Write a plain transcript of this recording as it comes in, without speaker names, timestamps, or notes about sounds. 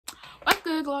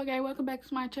good vlog, guys? Welcome back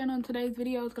to my channel. And today's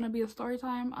video is going to be a story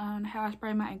time on how I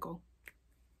sprained my ankle.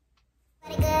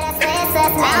 I'm chilling,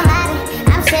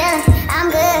 I'm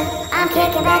good, I'm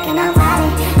kicking back and I'm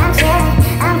party. I'm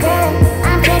chilling, I'm good,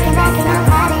 I'm kicking back and I'm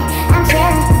party. I'm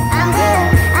chilling, I'm good,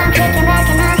 I'm kicking back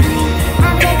and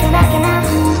I'm kicking back and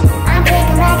I'm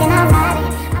kicking back and I'm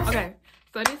party. Okay,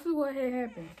 so this is what had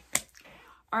happened.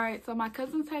 Alright, so my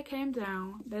cousins had came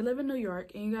down. They live in New York,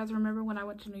 and you guys remember when I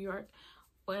went to New York?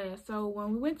 Well, so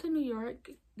when we went to New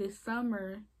York this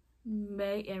summer,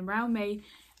 around May,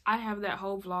 I have that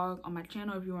whole vlog on my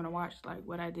channel if you want to watch like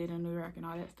what I did in New York and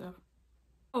all that stuff.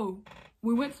 Oh,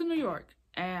 we went to New York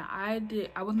and I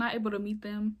was not able to meet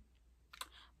them.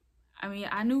 I mean,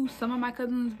 I knew some of my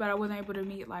cousins, but I wasn't able to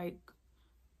meet like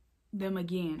them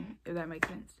again, if that makes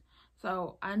sense.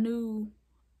 So I knew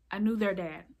their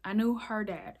dad. I knew her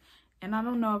dad. And I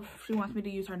don't know if she wants me to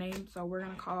use her name, so we're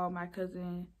gonna call my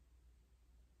cousin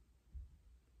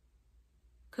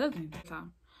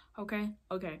time. Okay.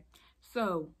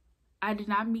 So I did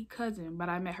not meet cousin, but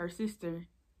I met her sister,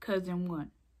 cousin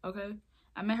 1. Okay,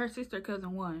 I met her sister,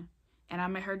 cousin 1, and I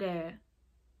met her dad,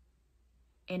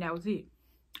 and that was it.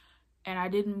 And I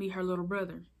didn't meet her little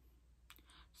brother.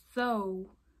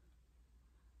 So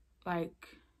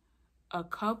like a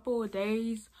couple of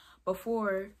days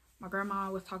before, my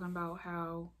grandma was talking about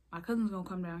how my cousin's gonna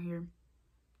come down here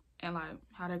and like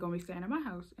how they're gonna be staying at my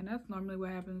house. And that's normally what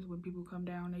happens when people come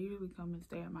down. They usually come and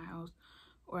stay at my house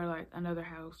or like another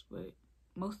house, but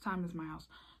most of the time it's my house.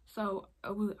 So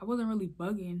I wasn't really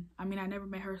bugging. I mean, I never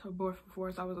met her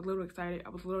before, so I was a little excited. I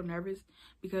was a little nervous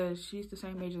because she's the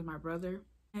same age as my brother.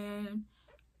 And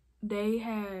they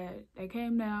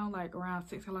came down like around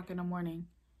 6 o'clock in the morning,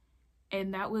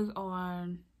 and that was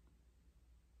on,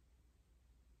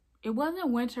 it wasn't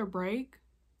winter break,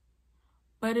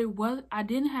 but I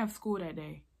didn't have school that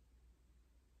day.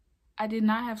 I did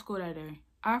not have school that day.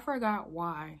 I forgot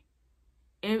why.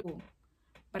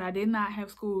 But I did not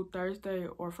have school Thursday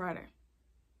or Friday.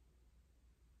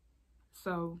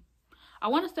 So I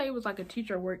want to say it was like a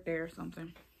teacher work day or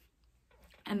something.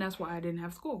 And that's why I didn't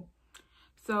have school.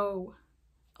 So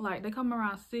like they come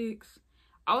around 6.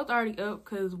 I was already up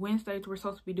because Wednesdays we're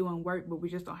supposed to be doing work, but we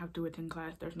just don't have to attend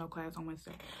class. There's no class on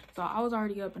Wednesday. So I was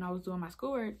already up and I was doing my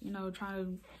schoolwork, you know, trying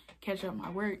to catch up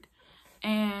my work.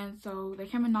 And so they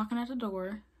came in knocking at the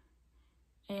door,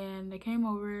 and they came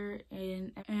over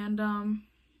and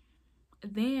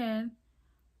then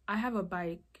I have a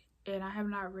bike, and I have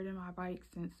not ridden my bike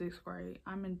since 6th grade.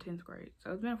 I'm in 10th grade,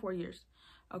 so it's been 4 years.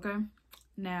 Okay,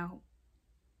 now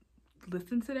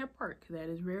listen to that part because that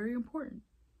is very important.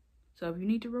 So if you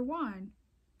need to rewind,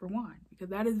 because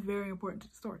that is very important to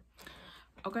the story.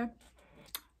 Okay,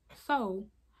 so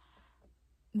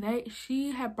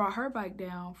she had brought her bike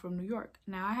down from New York.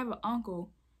 Now I have an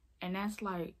uncle, and that's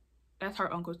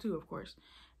her uncle too, of course.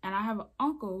 And I have an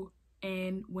uncle,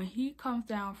 and when he comes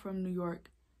down from New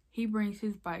York, he brings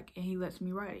his bike and he lets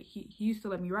me ride it. He used to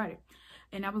let me ride it,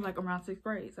 and that was like around 6th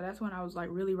grade. So that's when I was like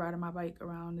really riding my bike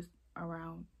around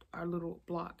our little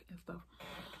block and stuff.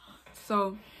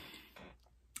 So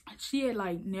she had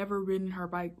like never ridden her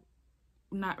bike,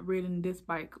 not ridden this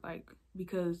bike, like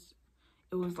because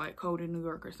it was like cold in New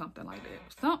York or something like that.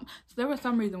 So there was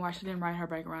some reason why she didn't ride her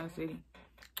bike around the city,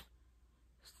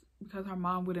 because her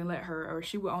mom wouldn't let her, or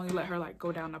she would only let her like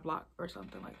go down the block or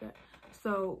something like that.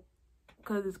 So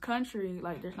because it's country,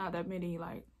 like there's not that many,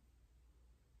 like,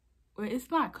 well,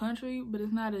 it's not country, but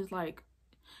it's not as like,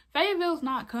 Fayetteville's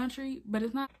not country, but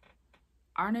it's not,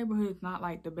 our neighborhood is not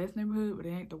like the best neighborhood, but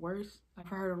it ain't the worst, like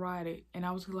for her to ride it. And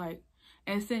I was like,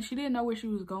 and since she didn't know where she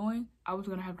was going, I was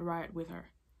gonna have to ride with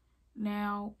her.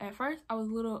 Now at first I was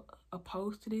a little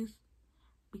opposed to this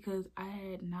because I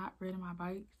had not ridden my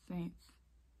bike since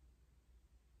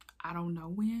I don't know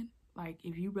when. Like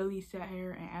if you really sat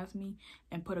here and asked me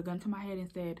and put a gun to my head and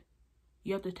said,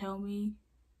 you have to tell me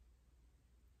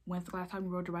when's the last time you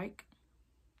rode your bike,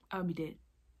 I would be dead,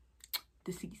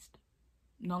 deceased,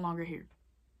 no longer here,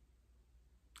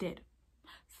 dead.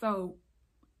 So,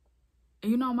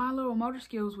 you know, my little motor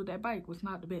skills with that bike was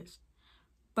not the best,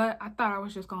 but I thought I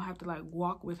was just gonna have to like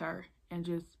walk with her and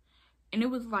it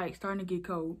was like starting to get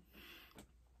cold.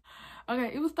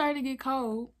 Okay, it was starting to get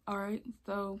cold. All right,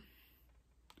 so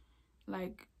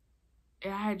like I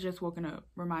had just woken up,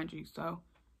 remind you. So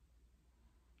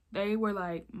they were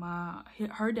like,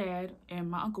 her dad and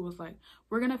my uncle was like,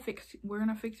 we're gonna fix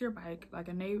your bike. Like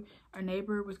a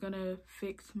neighbor was gonna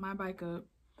fix my bike up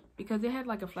because it had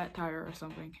like a flat tire or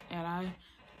something, and I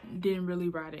didn't really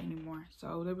ride it anymore.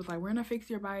 So they was like, we're gonna fix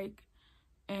your bike,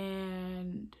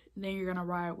 and then you're gonna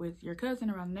ride with your cousin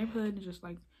around the neighborhood, and just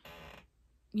like,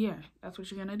 yeah, that's what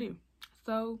you're gonna do.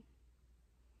 So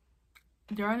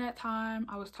during that time,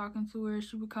 I was talking to her.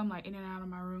 She would come like in and out of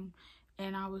my room,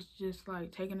 and I was just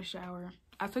like taking a shower.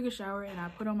 I took a shower and I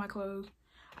put on my clothes.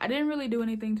 I didn't really do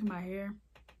anything to my hair.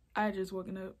 I had just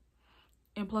woken up,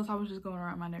 and plus I was just going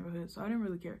around my neighborhood, so I didn't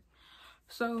really care.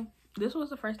 So this was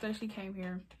the first day she came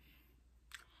here,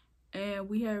 and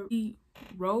we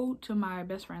rode to my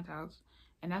best friend's house,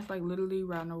 and that's like literally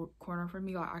around the corner from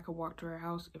me. Like I could walk to her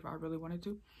house if I really wanted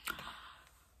to.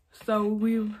 So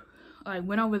we like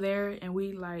went over there, and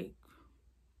we like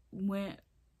went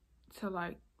to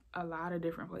like a lot of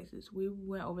different places. We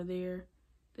went over there,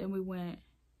 then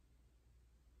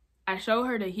I showed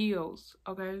her the hills,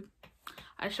 okay?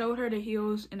 I showed her the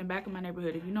hills in the back of my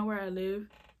neighborhood. If you know where I live,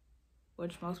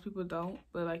 which most people don't,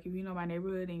 but like if you know my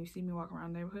neighborhood and you see me walk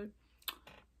around the neighborhood,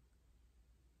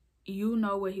 you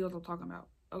know what hills I'm talking about,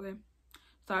 okay?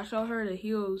 So I showed her the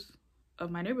hills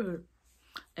of my neighborhood,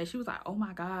 and she was like, oh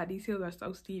my God, these hills are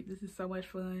so steep. This is so much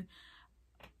fun.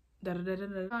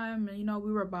 And you know,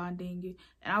 we were bonding,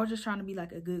 and I was just trying to be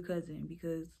like a good cousin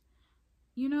because,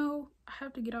 you know, I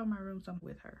have to get out of my room something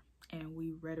with her. And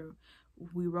we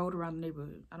rode around the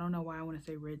neighborhood. I don't know why I want to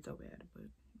say read so bad, but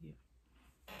yeah.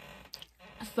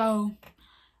 So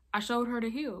I showed her the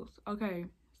hills. Okay,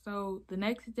 so the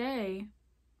next day,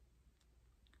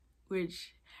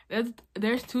 which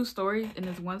there's two stories in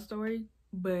this one story,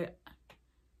 but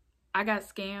I got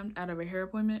scammed out of a hair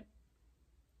appointment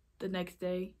the next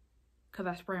day because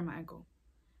I sprained my ankle.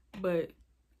 But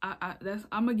I'm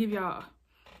gonna give y'all,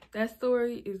 that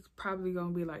story is probably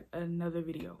gonna be like another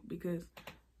video because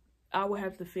I would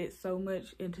have to fit so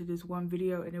much into this one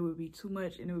video, and it would be too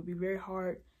much, and it would be very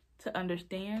hard to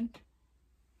understand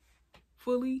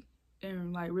fully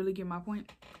and like really get my point.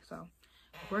 So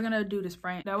we're gonna do the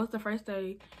sprain. That was the first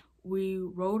day. We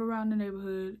rode around the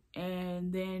neighborhood,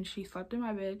 and then she slept in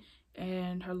my bed,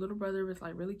 and her little brother was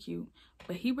like really cute,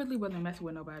 but he really wasn't messing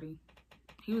with nobody.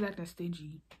 He was acting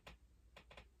stingy.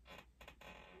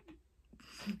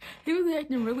 He was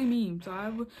acting really mean.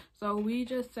 So we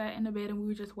just sat in the bed and we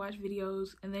would just watch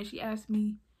videos, and then she asked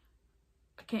me,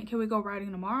 can we go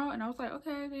riding tomorrow? And I was like,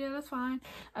 okay, yeah, that's fine,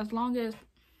 as long as.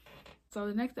 So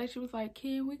the next day she was like,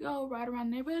 can we go ride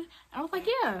around the neighborhood? And I was like,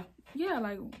 yeah,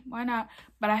 like why not?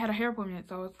 But I had a hair appointment,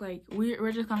 so it's like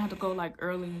we're just gonna have to go like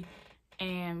early,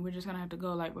 and we're just gonna have to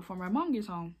go like before my mom gets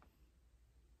home.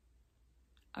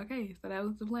 Okay, so that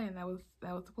was the plan. That was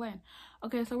the plan.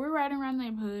 Okay, so we're riding around the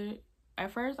neighborhood.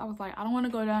 At first I was like, I don't want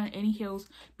to go down any hills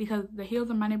because the hills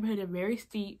in my neighborhood are very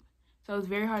steep, so it's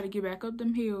very hard to get back up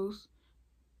them hills,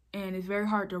 and it's very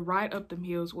hard to ride up them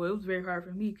hills. Well, it was very hard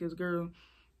for me because, girl,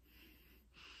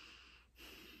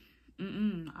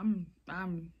 I'm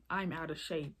out of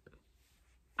shape.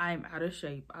 I'm out of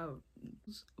shape.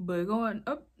 But going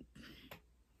up,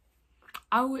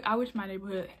 I wish my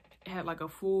neighborhood had like a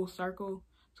full circle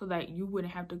so that you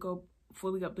wouldn't have to go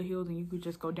fully up the hills, and you could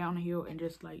just go down the hill and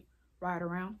just like ride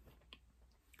around.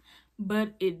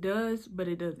 But it does, but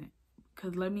it doesn't,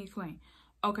 because let me explain.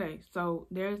 Okay, so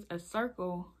there's a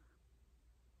circle.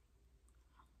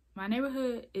 My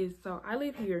neighborhood is, so I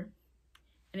live here,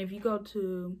 and if you go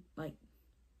to like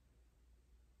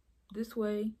this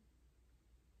way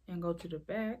and go to the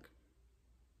back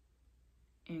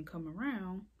and come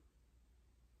around,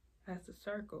 that's a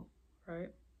circle, right?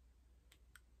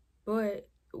 But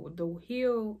the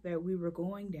hill that we were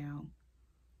going down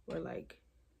were like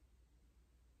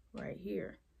right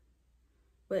here,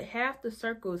 but half the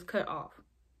circle is cut off.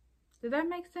 Did that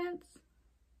make sense?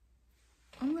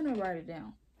 I'm gonna write it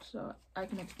down so I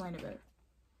can explain it better,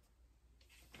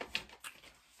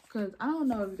 because I don't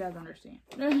know if you guys understand.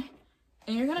 And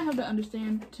you're gonna have to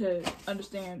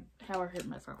understand how I hurt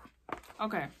myself.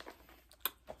 Okay,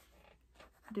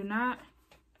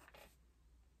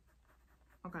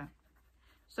 okay,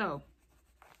 so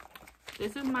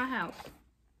this is my house.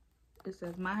 It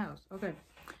says my house. Okay,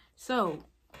 so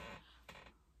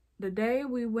the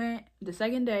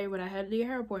second day when I had the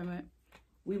hair appointment,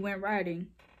 we went riding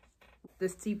the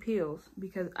steep hills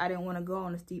because I didn't want to go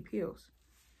on the steep hills.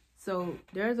 So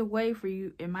there's a way for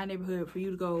you in my neighborhood for you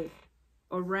to go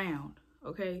around,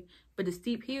 okay? But the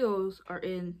steep hills are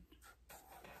in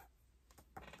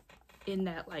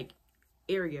that like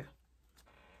area.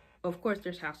 Of course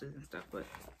there's houses and stuff,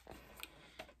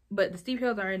 but the steep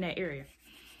hills are in that area.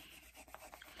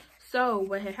 So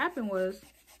what had happened was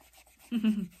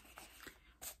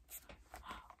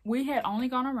we had only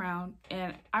gone around,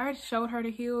 and I already showed her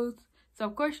the hills. So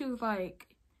of course she was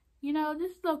like, you know,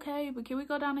 this is okay, but can we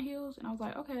go down the hills? And I was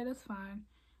like, okay, that's fine,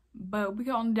 but we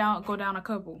can only go down a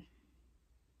couple,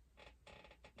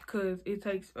 because it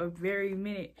takes a good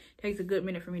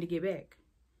minute for me to get back.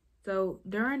 So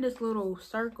they're in this little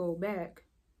circle back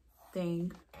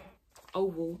thing,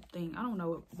 oval thing. I don't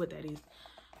know what that is.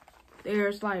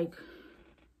 There's like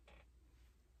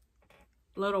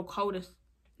little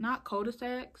not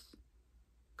cul-de-sacs,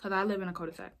 because I live in a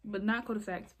cul-de-sac, but not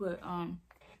cul-de-sacs, but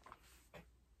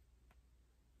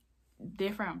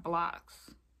different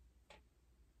blocks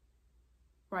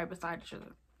right beside each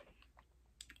other.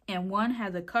 And one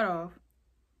has a cutoff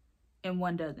and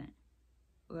one doesn't.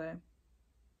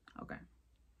 Okay.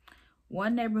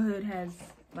 One neighborhood has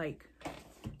like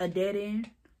a dead end.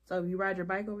 So if you ride your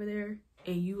bike over there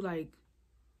and you like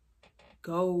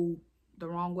go the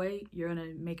wrong way, you're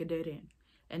gonna make a dead end.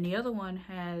 And the other one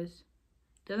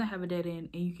doesn't have a dead end,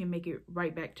 and you can make it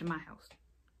right back to my house.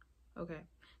 Okay.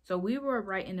 So we were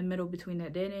right in the middle between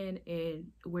that dead end and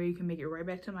where you can make it right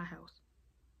back to my house.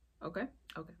 Okay?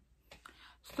 Okay.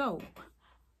 So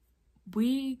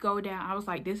we go down. I was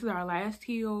like, this is our last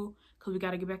hill because we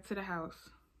got to get back to the house.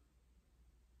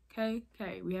 Okay?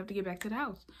 We have to get back to the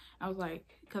house. I was like,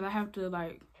 because I have to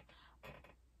like,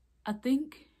 I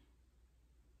think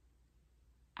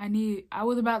I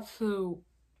was about to,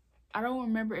 I don't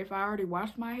remember if I already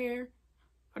washed my hair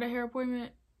for the hair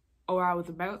appointment or I was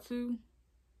about to.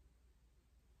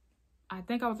 I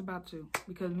think I was about to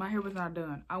because my hair was not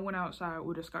done. I went outside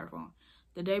with a scarf on.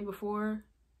 The day before,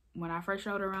 when I first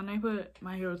showed around the neighborhood,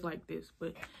 my hair was like this.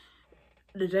 But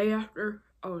the day after,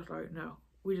 I was like, no,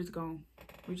 we just gonna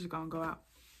go out.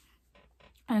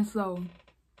 And so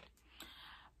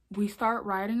we start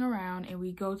riding around and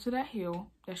we go to that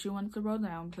hill that she wanted to roll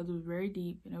down because it was very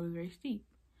deep and it was very steep.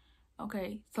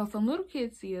 Okay, so some little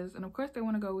kids see us and of course they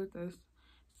want to go with us.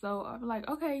 So I'm like,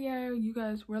 okay, yeah, you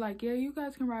guys, we're like, yeah, you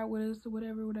guys can ride with us or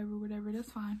whatever,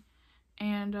 that's fine.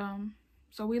 And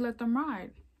so we let them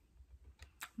ride.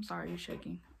 I'm sorry, you're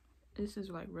shaking. This is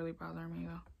like really bothering me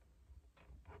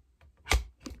though.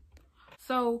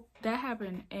 So that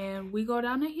happened and we go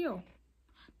down the hill.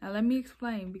 Now let me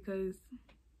explain because,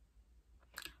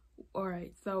 all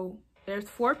right, so there's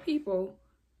 4 people.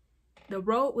 The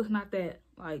road was not that,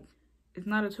 like, it's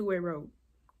not a 2-way road.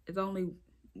 It's only,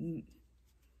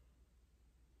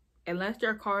 unless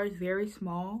your car is very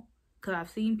small, because I've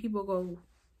seen people go,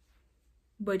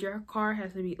 but your car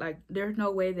has to be, like, there's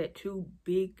no way that 2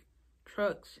 big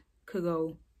trucks could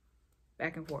go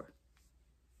back and forth.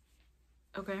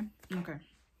 Okay? Okay.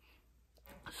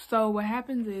 So what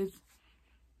happens is,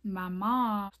 my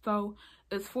mom, so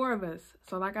it's 4 of us.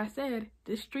 So like I said,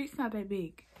 this street's not that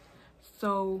big.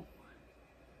 So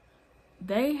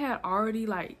they had already,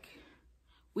 like,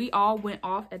 we all went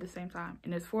off at the same time.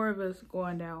 And there's 4 of us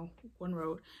going down one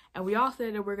road. And we all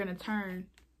said that we're going to turn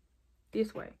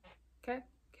this way. Okay?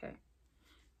 Okay.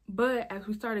 But as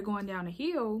we started going down the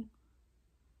hill,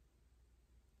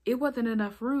 it wasn't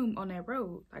enough room on that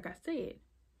road, like I said.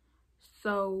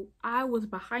 So I was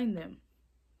behind them.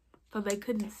 So they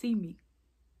couldn't see me.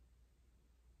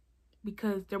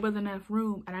 Because there wasn't enough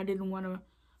room and I didn't want to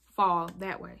fall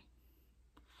that way.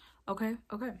 Okay?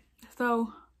 Okay.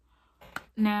 So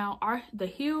now the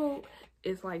hill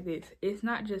is like this. It's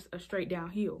not just a straight down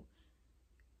hill.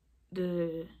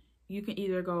 You can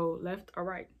either go left or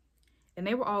right. And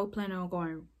they were all planning on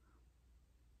going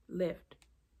left.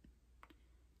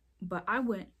 But I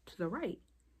went to the right.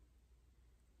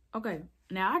 Okay.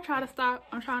 Now I try to stop.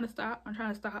 I'm trying to stop.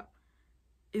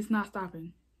 It's not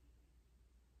stopping.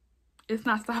 It's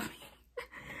not stopping.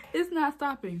 It's not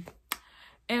stopping.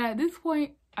 And at this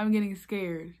point, I'm getting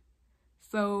scared.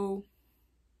 So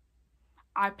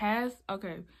I passed.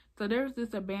 Okay. So there's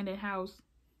this abandoned house.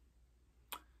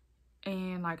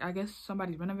 And like, I guess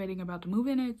somebody's renovating, about to move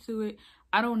into it.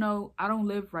 I don't know. I don't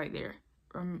live right there.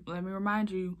 Let me remind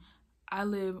you, I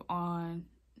live on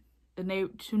the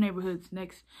 2 neighborhoods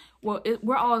next. Well,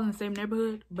 we're all in the same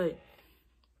neighborhood, but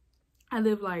I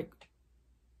live like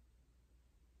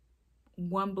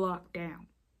 1 block down.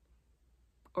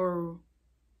 Or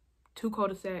 2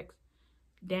 cul-de-sacs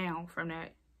down from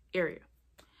that area.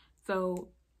 So,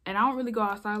 and I don't really go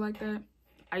outside like that.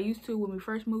 I used to when we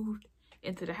first moved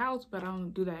into the house, but I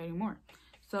don't do that anymore.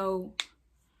 So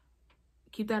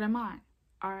keep that in mind.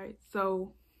 All right,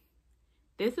 so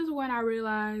this is when I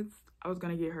realized I was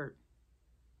gonna get hurt.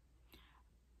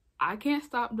 I can't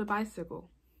stop the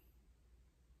bicycle,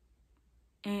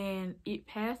 and it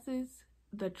passes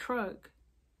the truck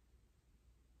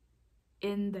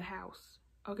in the house.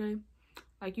 Okay,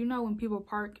 like, you know when people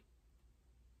park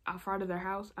outside of their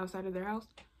house,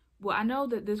 well, I know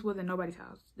that this wasn't nobody's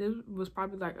house. This was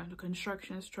probably like a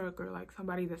construction truck, or like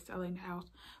somebody that's selling the house,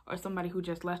 or somebody who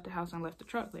just left the house and left the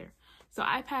truck there. So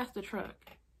I passed the truck,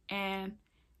 and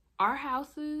our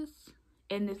houses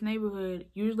in this neighborhood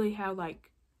usually have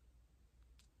like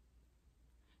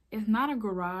it's not a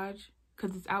garage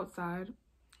because it's outside,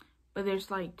 but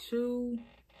there's like 2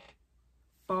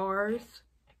 bars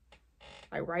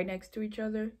like right next to each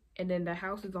other, and then the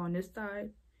house is on this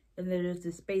side, and then there's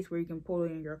this space where you can pull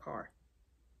in your car.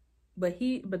 But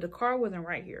the car wasn't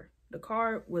right here. The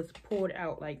car was pulled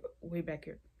out like way back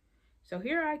here. So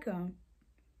here I come.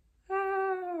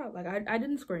 Like I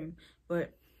didn't scream,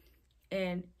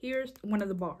 and here's one of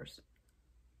the bars.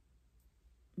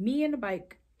 Me and the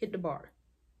bike hit the bar.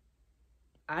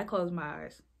 I closed my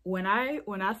eyes. When I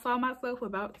saw myself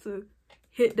about to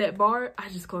hit that bar, I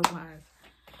just closed my eyes.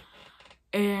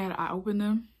 And I opened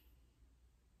them,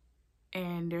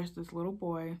 and there's this little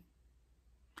boy,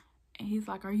 and he's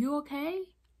like, "Are you okay?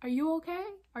 Are you okay?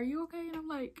 Are you okay?" And I'm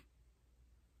like,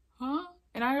 "Huh?"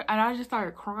 And I just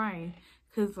started crying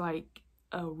because like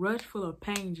a rush full of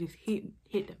pain just hit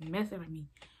the mess out of me.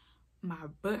 My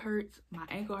butt hurts, my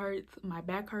ankle hurts, my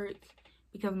back hurts,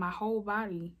 because my whole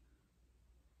body,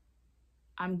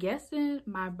 I'm guessing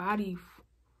my body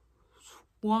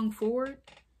swung forward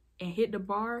and hit the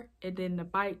bar, and then the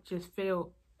bike just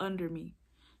fell under me.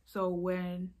 So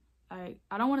when I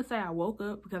don't want to say I woke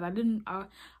up, because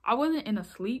I wasn't in a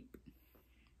sleep,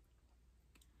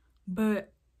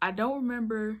 but I don't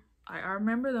remember. I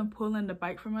remember them pulling the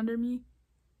bike from under me,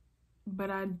 but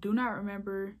I do not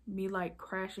remember me like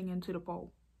crashing into the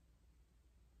pole.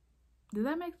 Does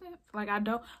that make sense? Like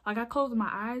I closed my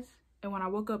eyes, and when I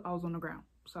woke up I was on the ground.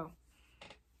 So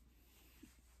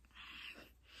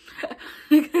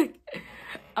I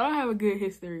don't have a good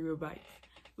history with bikes.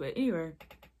 But anyway,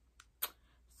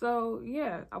 so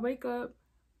yeah, I wake up,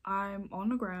 I'm on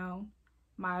the ground,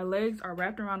 my legs are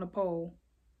wrapped around the pole,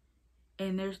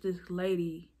 and there's this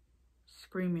lady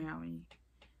screaming at me.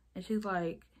 And she's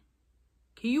like,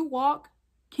 "Can you walk?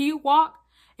 Can you walk?"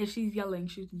 And she's yelling,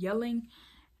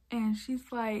 and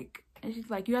she's like,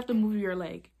 "You have to move your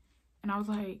leg." And I was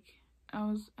like,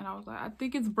 I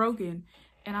think it's broken.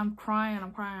 And I'm crying, and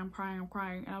I'm crying, and I'm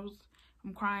crying, because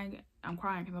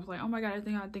I was like, oh my god, I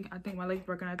think my leg's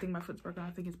broken, I think my foot's broken, I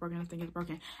think it's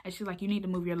broken. And she's like, "You need to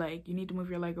move your leg. You need to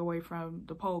move your leg away from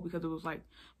the pole," because it was like,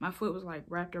 my foot was like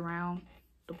wrapped around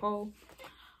the pole.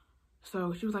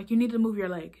 So she was like, "You need to move your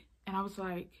leg." And I was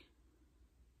like,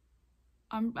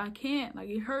 I can't, like,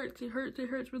 it hurts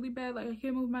really bad, like I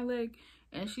can't move my leg.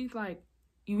 And she's like,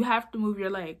 "You have to move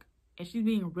your leg." And she's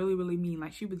being really, really mean.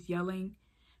 Like, she was yelling.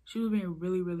 She was being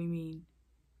really, really mean.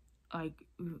 Like,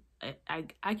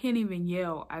 I can't even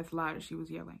yell as loud as she was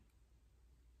yelling.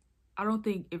 I don't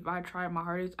think if I tried my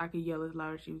hardest, I could yell as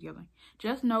loud as she was yelling.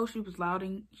 Just know she was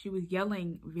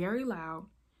yelling very loud,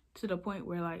 to the point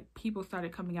where, like, people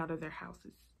started coming out of their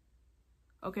houses.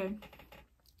 Okay?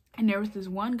 And there was this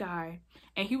one guy,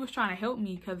 and he was trying to help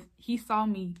me because he saw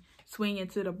me swing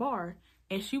into the bar.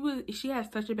 And she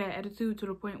had such a bad attitude, to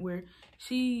the point where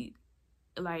I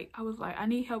was like, "I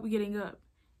need help getting up."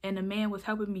 And the man was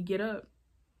helping me get up,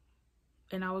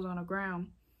 and I was on the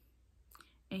ground.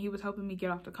 And he was helping me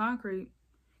get off the concrete,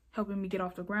 helping me get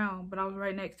off the ground. But I was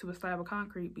right next to a slab of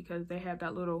concrete, because they have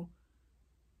that little,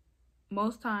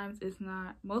 most times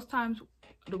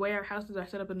the way our houses are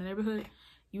set up in the neighborhood,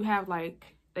 you have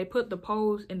like, they put the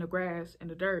poles in the grass and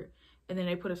the dirt, and then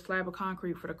they put a slab of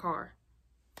concrete for the car.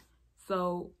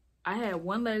 So I had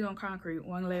one leg on concrete,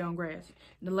 one leg on grass.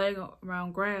 The leg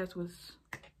around grass was,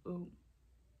 ooh,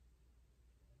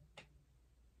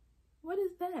 what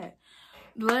is that?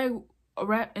 The leg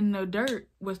wrapped in the dirt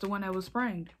was the one that was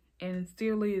sprained, and it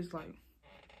still is, like,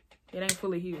 it ain't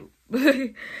fully healed.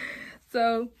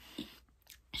 So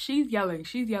she is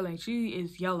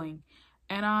yelling,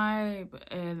 and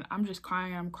I'm just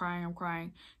crying, I'm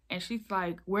crying. And she's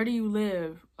like, "Where do you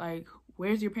live? Like,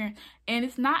 where's your parents?" And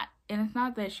it's not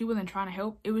that she wasn't trying to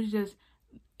help. It was just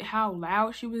how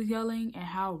loud she was yelling and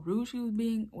how rude she was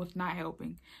being was not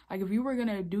helping. Like, if you were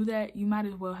gonna do that, you might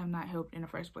as well have not helped in the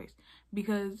first place.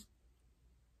 Because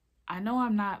I know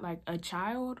I'm not like a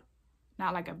child,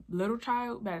 not like a little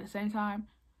child, but at the same time,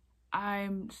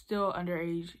 I'm still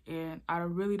underage, and I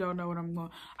really don't know what I'm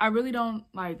going. I really don't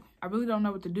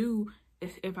know what to do.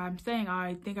 If I'm saying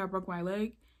I think I broke my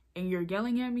leg, and you're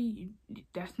yelling at me,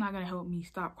 that's not gonna help me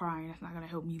stop crying. That's not gonna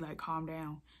help me like calm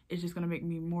down. It's just gonna make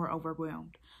me more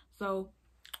overwhelmed. So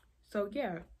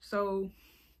yeah. So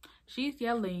she's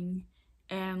yelling,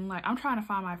 and like, I'm trying to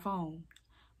find my phone.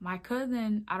 My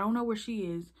cousin, I don't know where she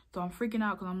is, so I'm freaking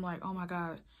out, because I'm like, oh my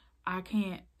god, I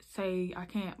can't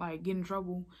like get in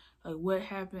trouble. Like, what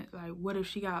happened? Like, what if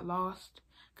she got lost?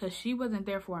 Because she wasn't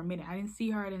there for a minute. I didn't see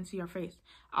her. I didn't see her face.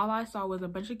 All I saw was a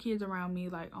bunch of kids around me,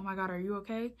 like, "Oh my god, are you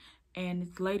okay?" And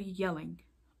this lady yelling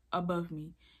above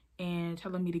me and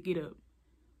telling me to get up.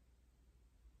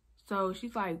 So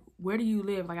she's like, where do you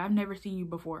live? Like, I've never seen you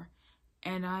before.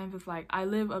 And I was like, I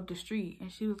live up the street.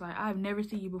 And she was like, I've never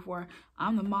seen you before.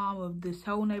 I'm the mom of this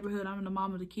whole neighborhood. I'm the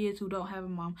mom of the kids who don't have a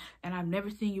mom. And I've never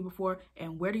seen you before.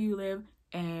 And where do you live?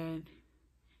 And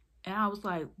I was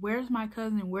like, where's my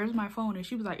cousin? Where's my phone? And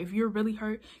she was like, if you're really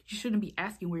hurt, you shouldn't be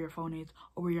asking where your phone is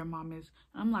or where your mom is.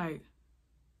 And I'm like,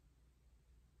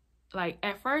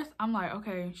 at first, I'm like,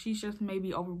 okay, she's just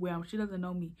maybe overwhelmed. She doesn't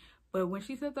know me. But when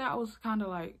she said that, I was kind of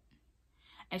like,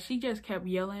 and she just kept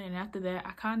yelling. And after that,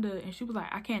 and she was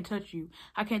like, I can't touch you.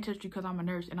 I can't touch you because I'm a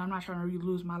nurse and I'm not trying to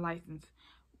lose my license.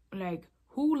 Like,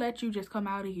 who let you just come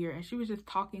out of here? And she was just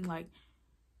talking like,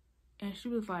 and she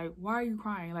was like, why are you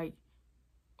crying? Like,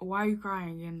 why are you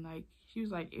crying? And like, she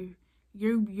was like, if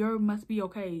you must be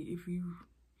okay if you,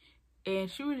 and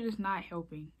she was just not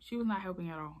helping. She was not helping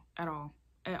at all.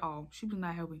 She was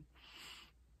not helping.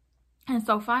 And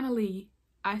so finally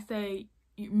I say,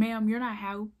 ma'am, you're not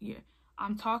helping. I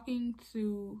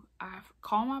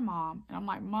call my mom and I'm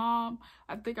like, Mom,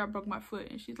 I think I broke my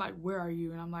foot. And she's like, where are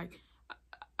you? And I'm like,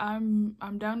 I'm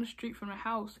down the street from the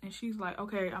house. And she's like,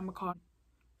 okay, I'm gonna call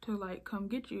to like come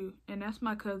get you. And that's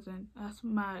my cousin. That's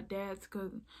my dad's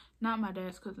cousin. Not my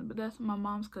dad's cousin, but that's my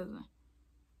mom's cousin.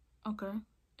 Okay.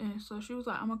 And so she was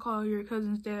like, I'm gonna call your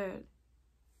cousin's dad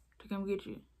to come get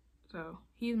you. So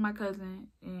he's my cousin.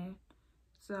 And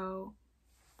so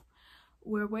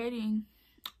we're waiting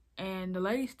and the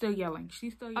lady's still yelling.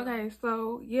 She's still yelling. Okay,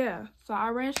 so yeah. So I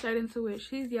ran straight into it.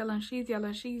 She's yelling.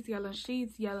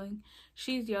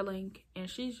 And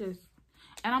she's just,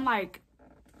 and I'm like,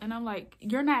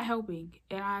 you're not helping.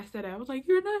 And I said that. I was like,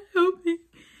 you're not helping.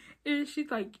 And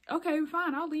she's like, okay,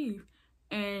 fine, I'll leave.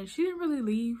 And she didn't really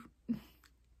leave.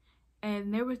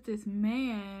 And there was this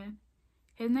man.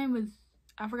 His name was,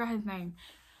 I forgot his name,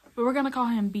 but we're gonna call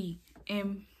him B.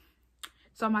 And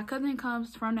so my cousin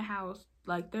comes from the house.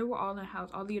 Like, they were all in the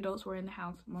house. All the adults were in the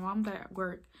house. My mom's at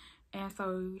work. And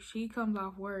so she comes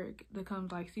off work to come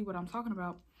like see what I'm talking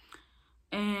about.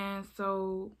 And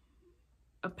so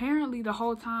apparently the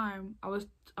whole time I was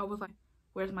like,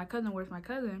 where's my cousin? Where's my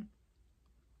cousin?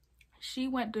 She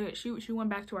went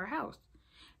back to her house.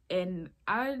 And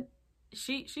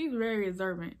she's very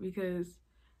observant because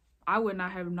I would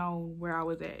not have known where I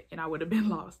was at and I would have been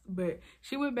lost. But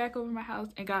she went back over my house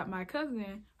and got my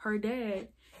cousin, her dad,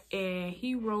 and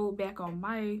he rode back on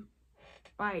my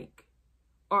bike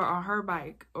or on her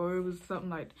bike, or it was something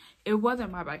like, it wasn't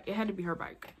my bike, it had to be her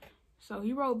bike. So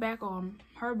he rode back on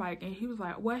her bike and he was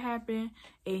like, what happened?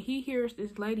 And he hears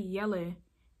this lady yelling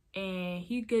and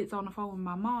he gets on the phone with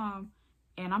my mom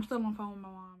and I'm still on the phone with my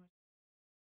mom.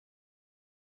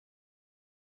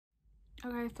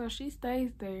 Okay, so she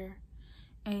stays there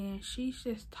and she's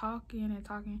just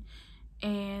talking.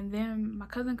 And then my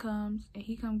cousin comes and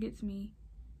he gets me.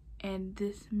 And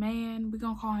this man, we're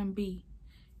gonna call him B.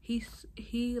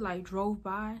 He like drove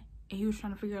by and he was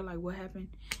trying to figure out like what happened.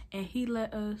 And he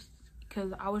let us,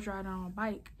 cause I was riding on a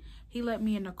bike, he let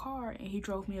me in the car and he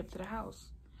drove me up to the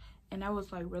house. And that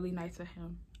was like really nice of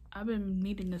him. I've been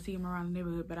needing to see him around the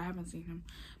neighborhood, but I haven't seen him.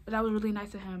 But that was really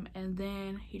nice of him. And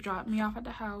then he dropped me off at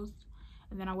the house.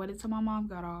 And then I waited till my mom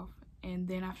got off. And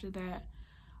then after that,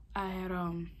 I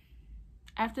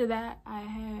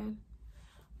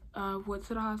went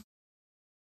to the hospital.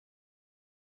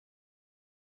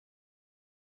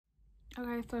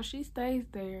 Okay, so she stays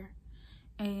there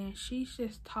and she's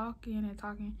just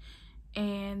talking.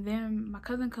 And then my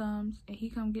cousin comes and he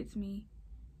gets me.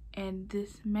 And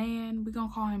this man, we're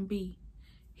gonna call him B.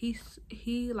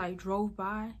 He like drove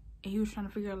by and he was trying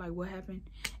to figure out like what happened.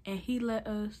 And he let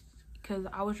us, cause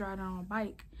I was riding on a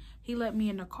bike, he let me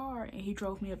in the car and he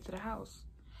drove me up to the house.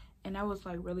 And that was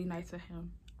like really nice of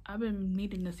him. I've been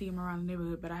needing to see him around the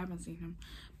neighborhood, but I haven't seen him.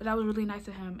 But that was really nice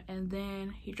of him. And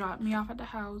then he dropped me off at the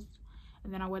house.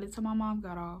 And then I waited till my mom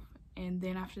got off. And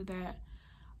then after that,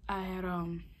 I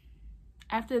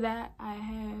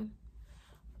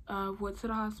went to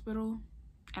the hospital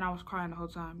and I was crying the whole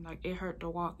time. Like, it hurt to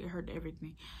walk, it hurt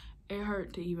everything. It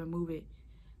hurt to even move it.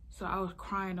 So I was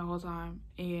crying the whole time.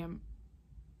 And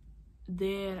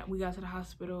then we got to the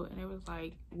hospital and it was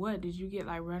like, what, did you get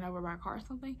like run over by a car or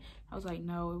something? I was like,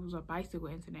 no, it was a bicycle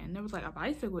incident. And it was like, a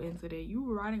bicycle incident? You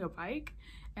were riding a bike?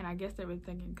 And I guess they were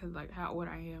thinking, because like how old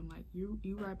I am, like you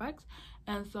ride bikes?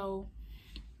 And so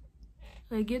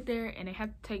they get there and they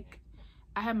had to take,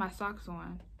 I had my socks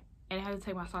on and I had to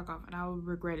take my sock off, and I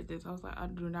regretted this. I was like, I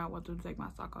do not want them to take my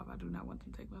sock off. I do not want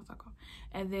them to take my sock off.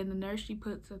 And then the nurse, she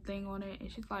puts a thing on it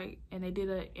and she's like, and they did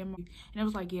a MRI and it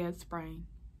was like, yeah, it's sprained.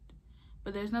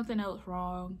 But there's nothing else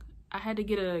wrong. I had to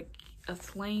get a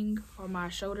sling for my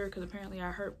shoulder because apparently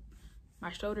I hurt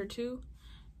my shoulder too.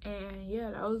 And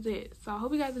yeah, that was it. So I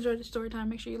hope you guys enjoyed the story time.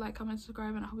 Make sure you like, comment,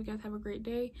 subscribe, and I hope you guys have a great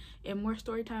day. And more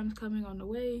story times coming on the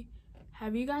way.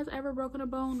 Have you guys ever broken a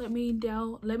bone? Let me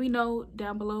know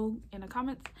down below in the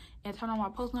comments, and turn on my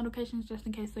post notifications just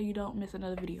in case so you don't miss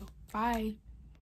another video. Bye.